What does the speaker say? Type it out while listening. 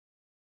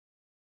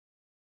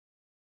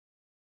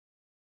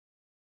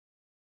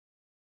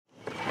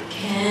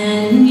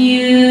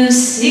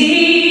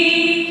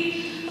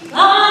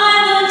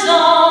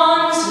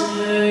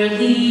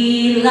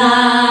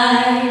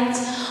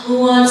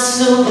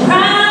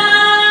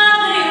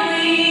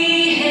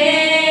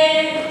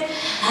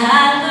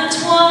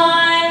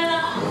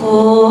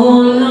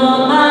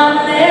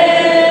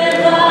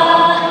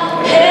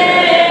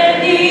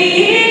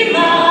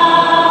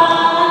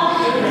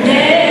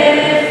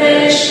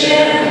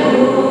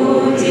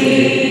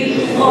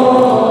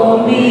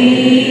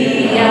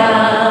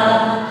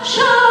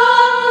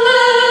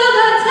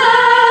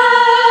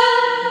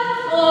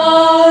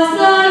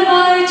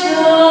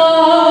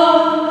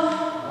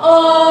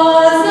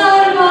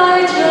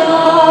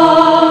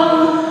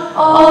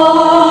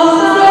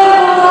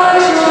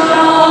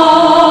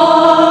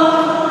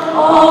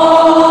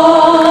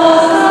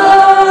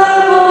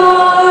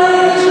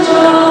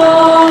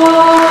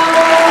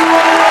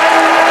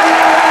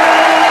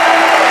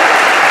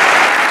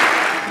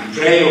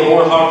pray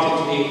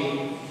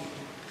wholeheartedly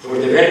for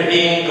the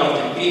well-being of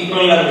the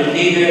people and the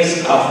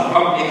leaders of the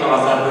Republic of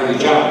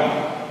Azerbaijan,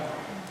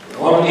 the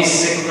only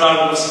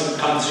secular Muslim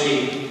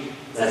country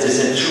that is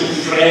a true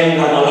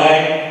friend and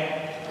ally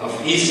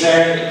of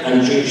Israel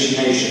and Jewish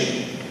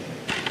nation.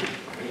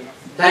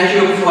 Thank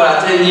you for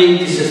attending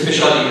this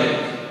special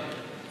event.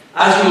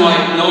 As you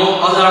might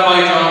know,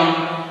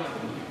 Azerbaijan,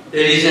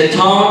 there is a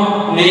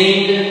town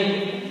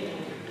named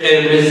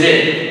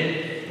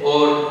Qirmizeh,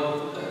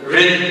 or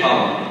Red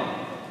Town.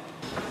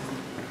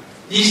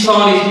 This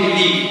town is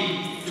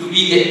believed to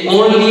be the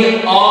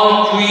only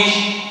all-Jewish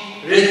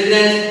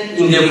residence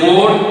in the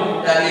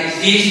world that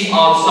exists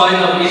outside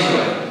of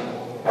Israel.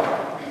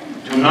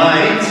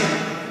 Tonight,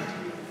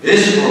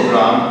 this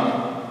program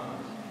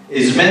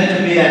is meant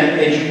to be an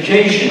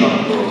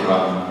educational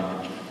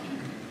program,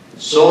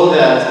 so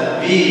that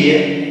we,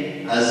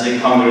 as a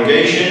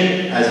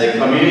congregation, as a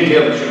community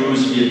of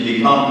Jews, will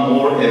become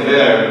more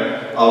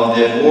aware of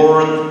the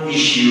world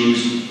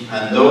issues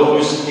and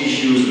those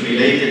issues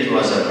related to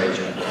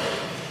Azerbaijan.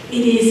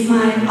 It is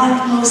my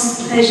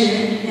utmost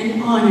pleasure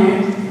and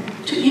honor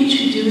to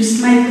introduce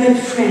my good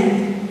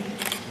friend,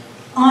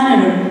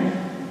 Honorable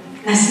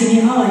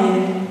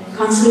Nessah,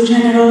 Consulate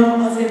General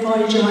of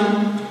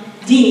Azerbaijan,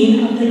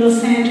 Dean of the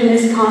Los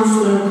Angeles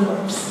Consular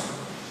Corps.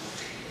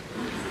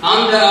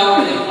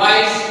 Under the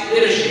wise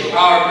leadership of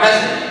our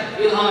President,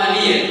 Ilham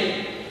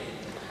Aliyev,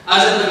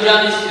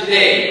 Azerbaijan is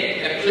today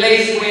a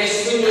place where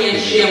Sunni and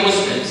Shia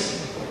Muslims,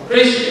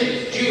 Christians,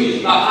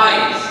 Jews,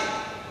 Baha'is,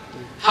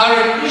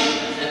 Hare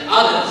Krishnas and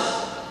others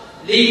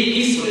live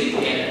peacefully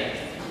together.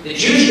 The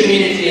Jewish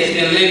community has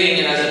been living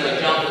in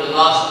Azerbaijan for the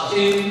last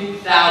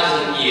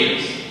 2,000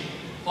 years,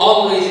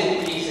 always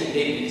in peace and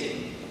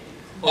dignity.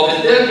 Over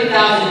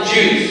 30,000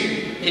 Jews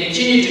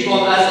continue to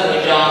call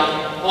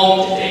Azerbaijan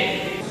home today.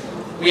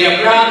 We are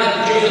proud that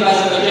the Jews of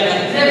Azerbaijan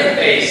have never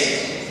faced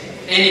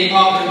any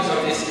problems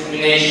of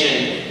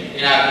discrimination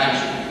in our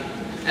country.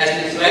 As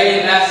the Israeli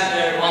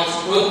ambassador once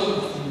put,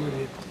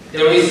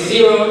 there is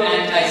zero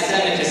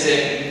anti-Semitism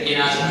in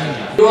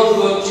Azerbaijan. World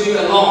War II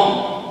alone,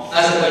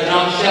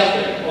 Azerbaijan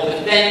sheltered over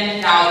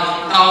 10,000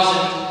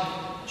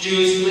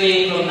 Jews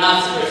fleeing from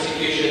Nazi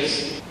persecutions.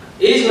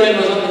 Israel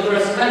was one of the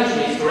first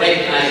countries to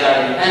recognize our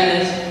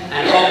independence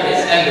and open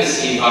its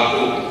embassy in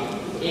Baku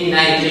in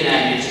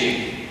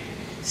 1992.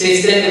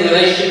 Since then, the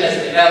relationship has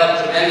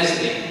developed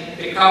tremendously.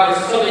 It covers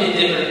so many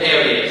different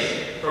areas,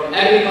 from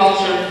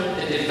agriculture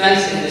to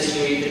defense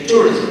industry to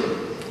tourism.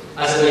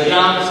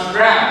 Azerbaijan is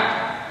proud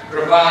to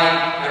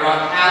provide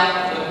around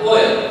half of the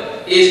oil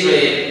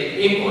Israel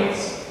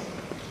imports.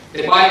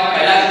 The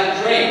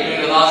bilateral trade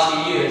during the last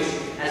few years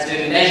has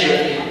been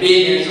measured in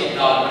billions of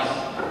dollars.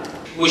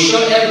 We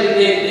show every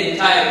day to the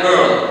entire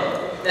world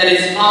that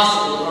it's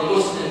possible for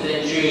Muslims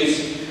and Jews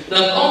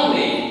not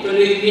only to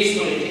live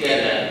peacefully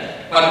together,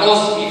 but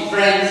also be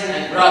friends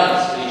and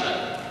brothers to each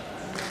other.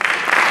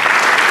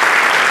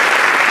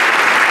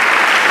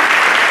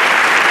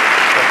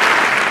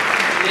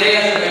 Today,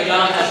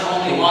 Azerbaijan has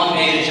only one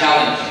major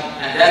challenge,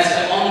 and that's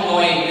the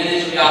ongoing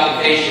military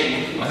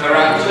occupation of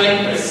around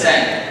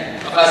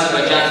 20% of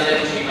Azerbaijan's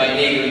territory by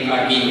neighboring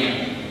Armenia.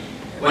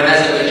 When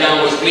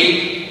Azerbaijan was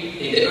weak,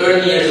 in the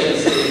early years of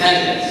its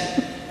independence,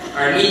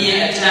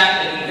 Armenia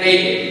attacked and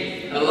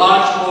invaded a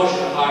large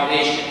portion of our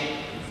nation.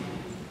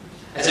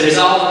 As a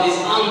result of this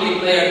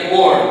undeclared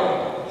war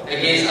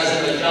against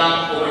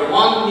Azerbaijan, over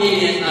 1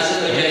 million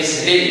Azerbaijani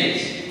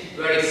civilians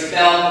were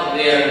expelled from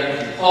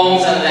their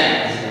homes and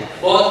lands,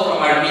 both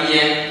from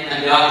Armenia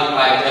and the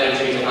occupied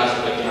territories of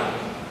Azerbaijan.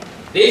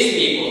 These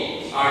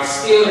people are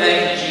still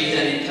refugees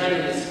and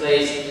internally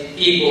displaced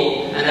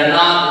people and are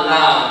not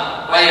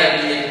allowed by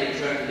Armenia to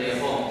return to their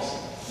homes.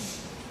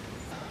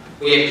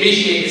 We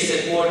appreciate the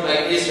support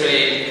by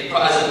Israel for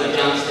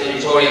Azerbaijan's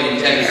territorial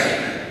integrity.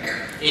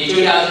 In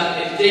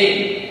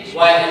 2015,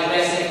 while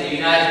addressing the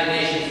United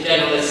Nations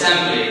General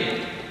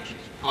Assembly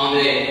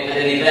at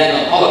an event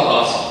on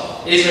Holocaust,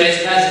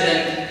 Israel's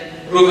President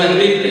Reuven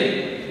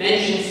Rivlin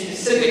mentioned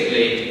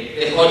specifically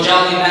the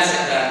Khojaly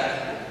massacre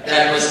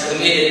that was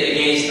committed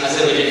against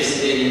Azerbaijani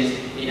civilians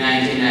in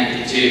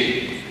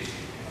 1992.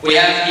 We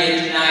have here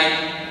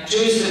tonight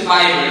two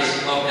survivors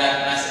of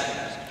that massacre,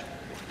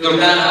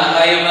 Durdana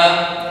Alayeva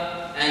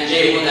and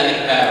Ceyhun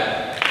Alikbar.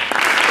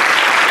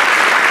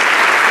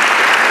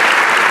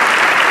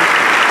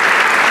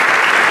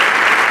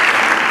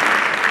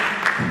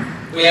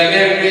 We are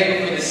very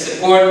grateful for the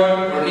support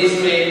from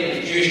Israel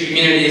and the Jewish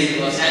communities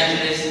in Los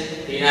Angeles,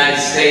 the United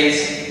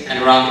States,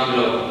 and around the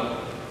globe.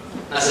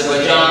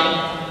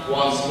 Azerbaijan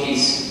wants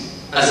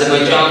peace.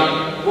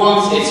 Azerbaijan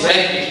wants its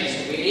refugees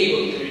to be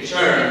able to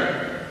return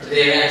to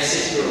their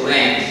ancestral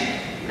lands.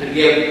 And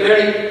we are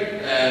very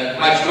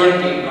much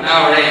working on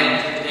our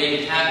end to make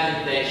it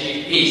happen, to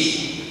achieve peace.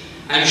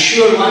 I'm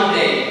sure one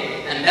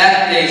day, and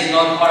that day is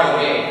not far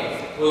away,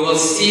 we will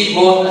see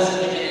both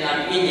Azerbaijani and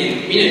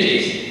Armenian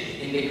communities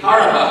in the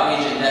Karabakh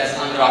region that's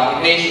under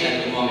occupation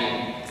at the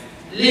moment,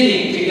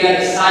 living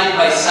together side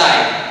by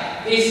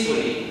side,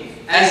 peacefully,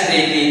 as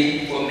they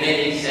did for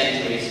many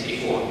centuries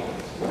before.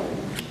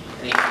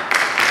 Thank you.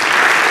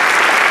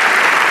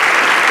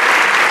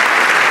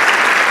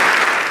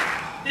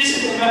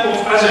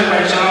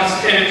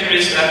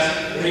 areas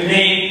that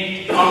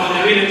remain under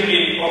the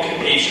military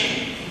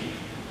occupation.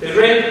 The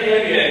red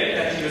area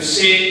that you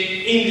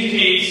see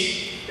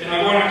indicates the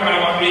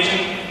Nagorno-Karabakh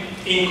region,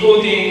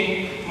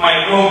 including my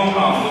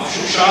hometown of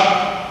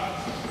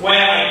Shofet,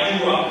 where I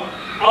grew up.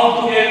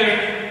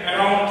 Altogether,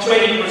 around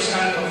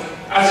 20% of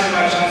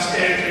Azerbaijan's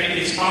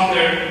territory is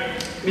under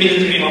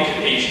military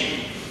occupation.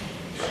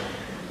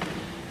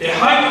 The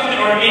height of the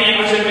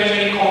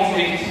Armenian-Azerbaijani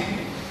conflict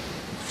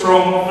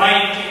from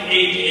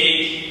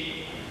 1988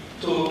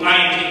 to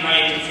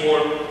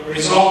 1994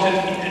 resulted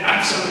in the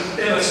absolute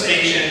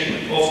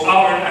devastation of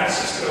our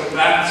ancestral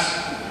lands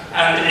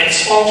and the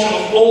expulsion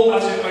of all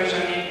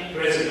Azerbaijani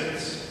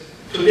residents.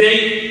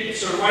 Today, the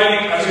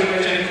surviving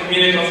Azerbaijani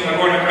community of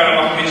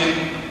Nagorno-Karabakh region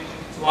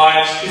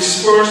lives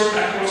dispersed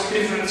across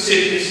different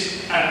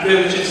cities and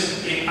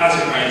villages in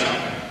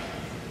Azerbaijan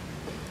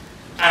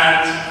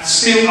and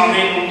still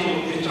unable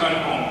to return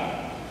home.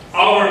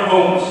 Our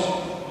homes,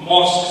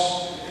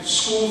 mosques,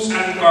 schools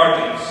and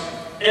gardens,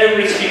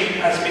 everything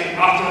has been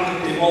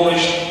utterly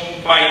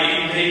demolished by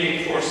the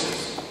invading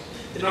forces.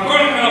 The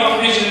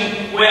Nagorno-Karabakh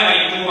region where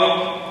I grew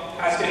up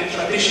has been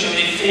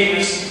traditionally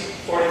famous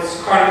for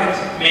its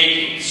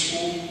carpet-making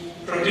school,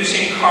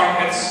 producing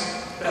carpets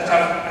that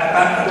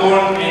have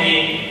adorned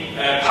many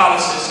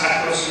palaces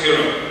across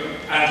Europe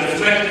and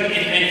reflected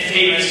in many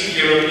famous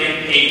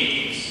European paintings.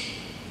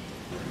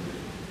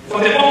 For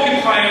the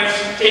occupiers,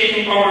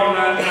 taking our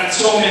land and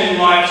so many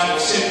lives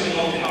was simply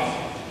not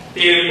enough.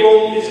 Their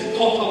goal is a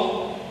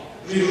total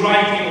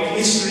rewriting of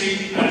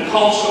history and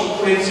cultural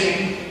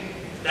cleansing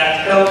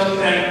that helped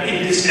them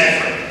in this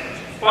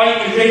effort. By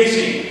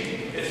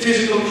erasing the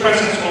physical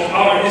presence of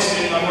our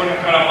history in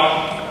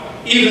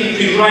Nagorno-Karabakh, even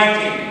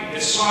rewriting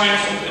the signs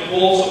of the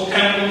walls of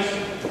temples,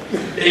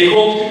 they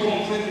hope to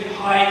completely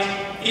hide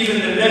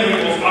even the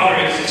memory of our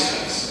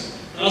existence.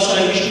 Thus,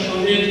 I wish to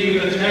convey to you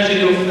the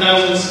tragedy of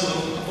thousands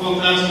of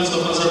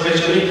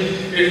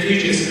Azerbaijani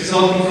refugees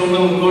resulting from the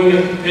ongoing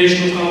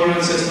occupation of our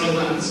ancestral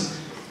lands.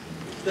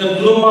 The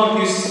blue mark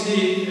you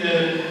see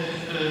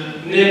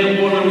near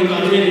the border with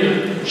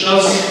Armenia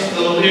shows the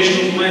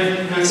location of my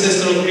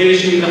ancestral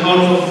village in the heart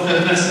of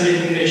that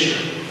fascinating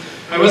nation.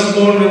 I was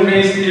born and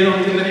raised there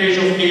until the age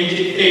of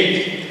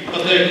 88,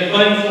 but the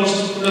occupying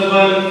forces put a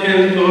violent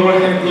end to our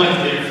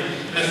life there.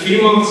 A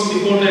few months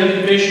before the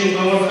occupation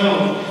of our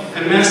town,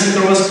 a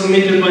massacre was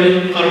committed by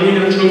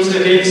Armenian troops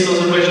against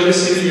Azerbaijani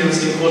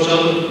civilians in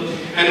Khojalı.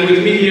 And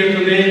with me here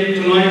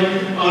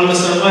tonight are the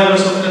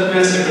survivors of that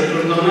massacre,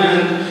 Durdana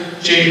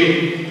and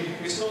Ceyhun.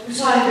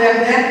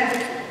 Müsaadenizle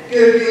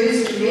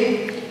gördüğünüz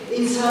gibi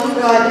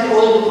insanın katil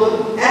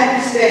olduğu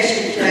en pis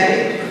vəhşilikləri,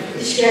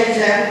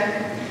 işgəncə,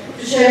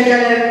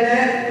 düşərgələrində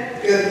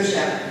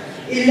görmüşəm.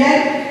 İllər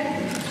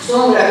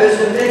sonra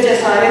özümdə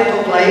cəsarət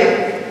toplayıb,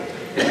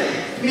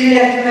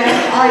 millətimə,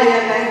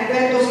 ailəmə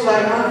və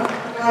dostlarıma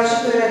karşı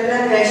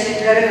töredilen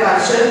vəhşiliklere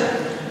karşı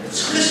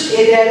çıxış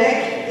ederek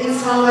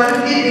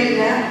insanların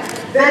birbirine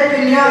ve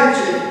dünya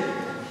üçün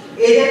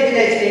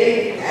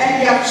edebileceği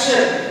en yaxşı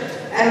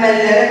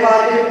əməllərə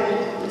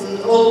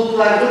qadir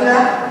olduklarını da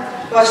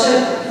başa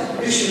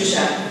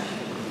düşmüşəm.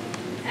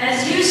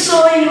 As you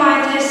saw in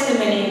my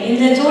testimony, in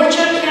the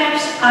torture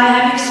camps, I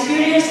have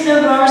experienced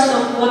the worst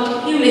of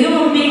what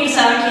human beings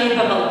are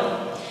capable of.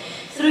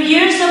 Through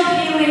years of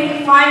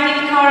healing,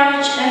 finding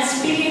courage, and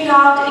speaking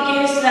out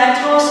against the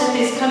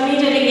atrocities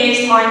committed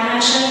against my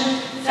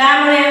nation,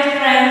 family and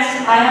friends,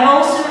 I have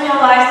also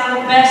realized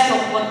the best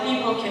of what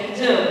people can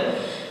do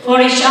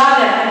for each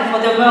other and for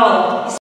the world.